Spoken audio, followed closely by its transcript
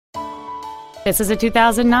This is a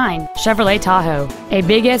 2009 Chevrolet Tahoe, a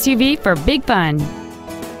big SUV for big fun.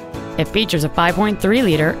 It features a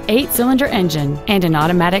 5.3-liter, 8-cylinder engine and an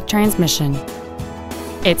automatic transmission.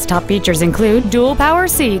 Its top features include dual power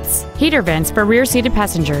seats, heater vents for rear-seated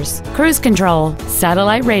passengers, cruise control,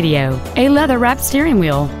 satellite radio, a leather-wrapped steering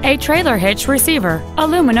wheel, a trailer hitch receiver,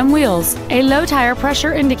 aluminum wheels, a low tire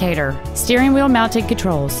pressure indicator, steering wheel mounted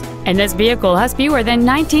controls, and this vehicle has fewer than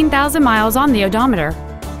 19,000 miles on the odometer.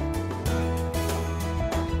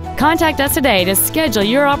 Contact us today to schedule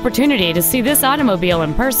your opportunity to see this automobile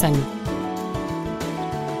in person.